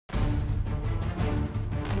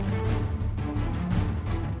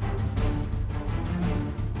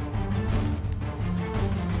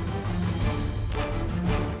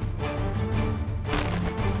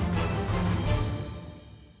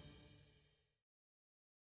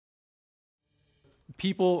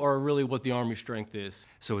People are really what the Army strength is.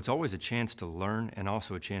 So it's always a chance to learn and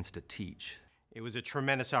also a chance to teach. It was a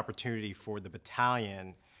tremendous opportunity for the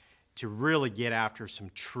battalion to really get after some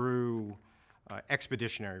true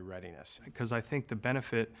expeditionary readiness. Because I think the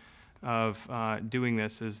benefit of doing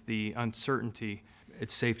this is the uncertainty.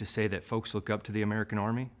 It's safe to say that folks look up to the American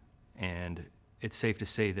Army, and it's safe to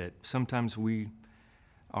say that sometimes we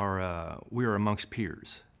are amongst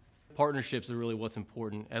peers. Partnerships are really what's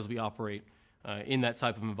important as we operate in that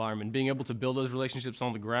type of environment. Being able to build those relationships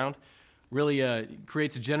on the ground really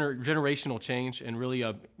creates a generational change and really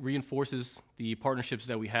reinforces the partnerships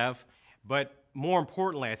that we have. But more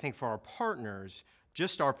importantly, I think for our partners,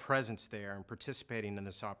 just our presence there and participating in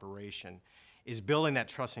this operation is building that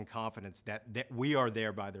trust and confidence that we are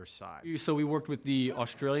there by their side. So we worked with the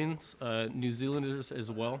Australians, New Zealanders as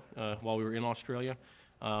well while we were in Australia,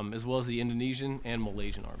 as well as the Indonesian and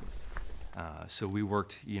Malaysian armies. So we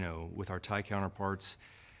worked, with our Thai counterparts,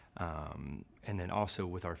 and then also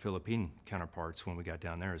with our Philippine counterparts when we got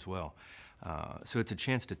down there as well. So it's a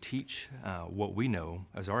chance to teach what we know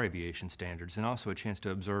as our aviation standards, and also a chance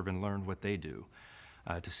to observe and learn what they do,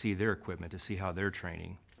 to see their equipment, to see how they're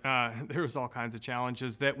training. There was all kinds of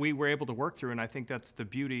challenges that we were able to work through, and I think that's the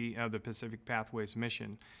beauty of the Pacific Pathways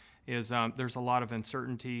mission, is there's a lot of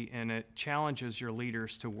uncertainty, and it challenges your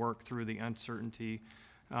leaders to work through the uncertainty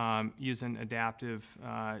using adaptive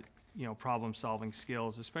problem-solving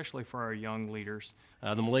skills, especially for our young leaders.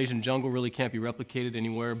 The Malaysian jungle really can't be replicated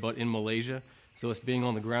anywhere but in Malaysia, so us being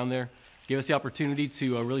on the ground there gave us the opportunity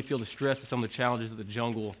to really feel the stress of some of the challenges that the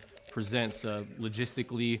jungle presents,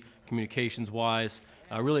 logistically, communications-wise,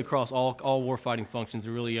 really across all warfighting functions.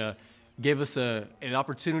 It really gave us an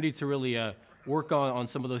opportunity to really work on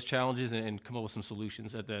some of those challenges and come up with some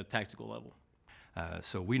solutions at the tactical level.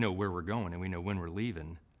 So we know where we're going and we know when we're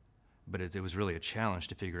leaving, but it was really a challenge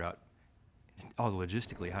to figure out all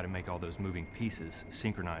logistically how to make all those moving pieces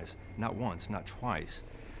synchronize, not once, not twice,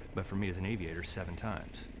 but for me as an aviator, 7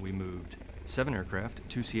 times. We moved 7 aircraft,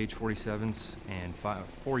 2 CH-47s and 4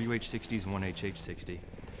 UH-60s and 1 HH-60.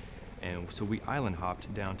 And so we island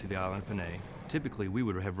hopped down to the island of Panay. Typically, we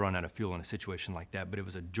would have run out of fuel in a situation like that, but it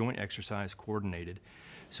was a joint exercise, coordinated.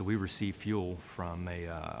 So we received fuel from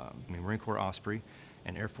a Marine Corps Osprey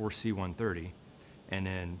and Air Force C-130. And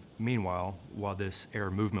then, meanwhile, while this air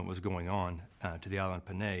movement was going on to the island of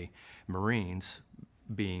Panay, Marines,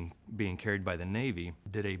 being carried by the Navy,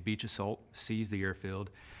 did a beach assault, seized the airfield.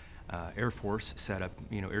 Air Force set up,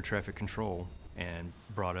 air traffic control and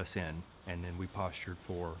brought us in. And then we postured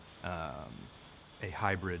for a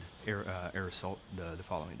hybrid air assault the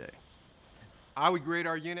following day. I would grade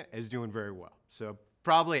our unit as doing very well. So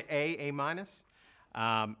probably A minus.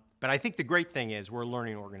 But I think the great thing is we're a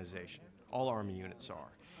learning organization. All Army units are.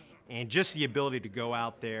 And just the ability to go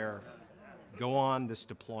out there, go on this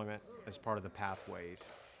deployment as part of the pathways,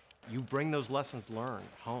 you bring those lessons learned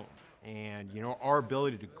home. And our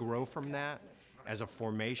ability to grow from that as a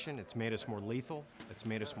formation, it's made us more lethal, it's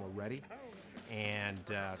made us more ready. And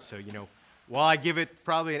so while I give it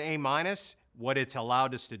probably an A minus, what it's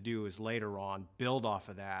allowed us to do is later on build off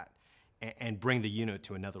of that and bring the unit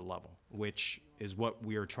to another level, which is what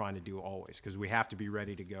we are trying to do always, because we have to be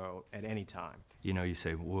ready to go at any time. You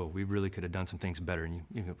say, whoa, we really could have done some things better, and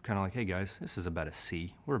you kind of like, hey guys, this is about a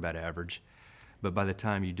C, we're about average. But by the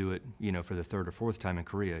time you do it, for the 3rd or 4th time in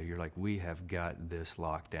Korea, you're like, we have got this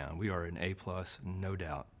locked down. We are an A+, no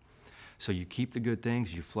doubt. So you keep the good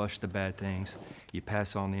things, you flush the bad things, you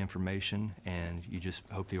pass on the information, and you just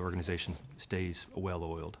hope the organization stays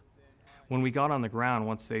well-oiled. When we got on the ground,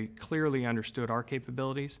 once they clearly understood our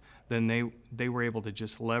capabilities, then they were able to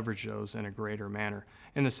just leverage those in a greater manner.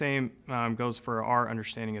 And the same goes for our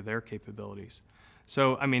understanding of their capabilities.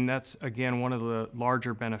 So, that's, again, one of the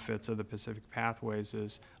larger benefits of the Pacific Pathways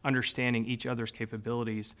is understanding each other's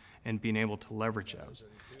capabilities and being able to leverage those.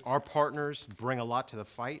 Our partners bring a lot to the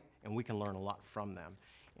fight, and we can learn a lot from them.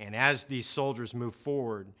 And as these soldiers move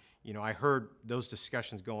forward, I heard those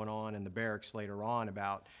discussions going on in the barracks later on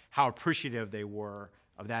about how appreciative they were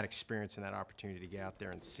of that experience and that opportunity to get out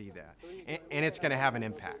there and see that. And it's going to have an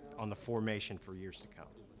impact on the formation for years to come.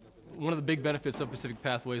 One of the big benefits of Pacific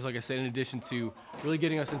Pathways, like I said, in addition to really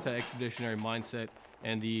getting us into that expeditionary mindset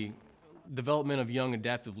and the development of young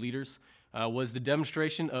adaptive leaders, was the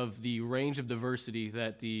demonstration of the range of diversity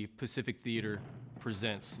that the Pacific Theater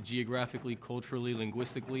presents, geographically, culturally,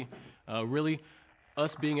 linguistically. Really,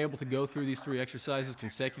 us being able to go through these 3 exercises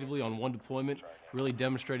consecutively on one deployment really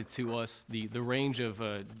demonstrated to us the range of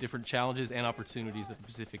different challenges and opportunities that the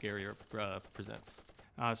Pacific area presents.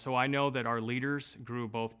 So I know that our leaders grew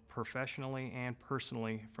both professionally and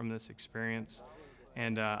personally from this experience.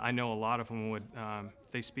 And I know a lot of them would,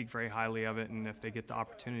 they speak very highly of it, and if they get the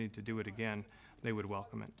opportunity to do it again, they would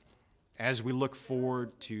welcome it. As we look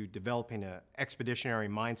forward to developing an expeditionary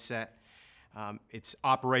mindset, it's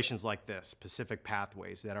operations like this, Pacific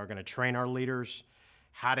Pathways, that are going to train our leaders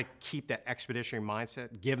how to keep that expeditionary mindset,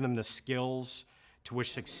 give them the skills to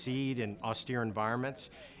which succeed in austere environments,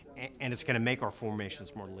 and it's going to make our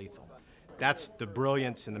formations more lethal. That's the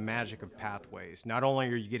brilliance and the magic of Pathways. Not only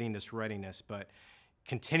are you getting this readiness, but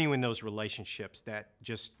continuing those relationships that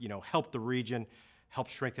just help the region, help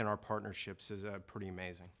strengthen our partnerships is pretty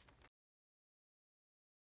amazing.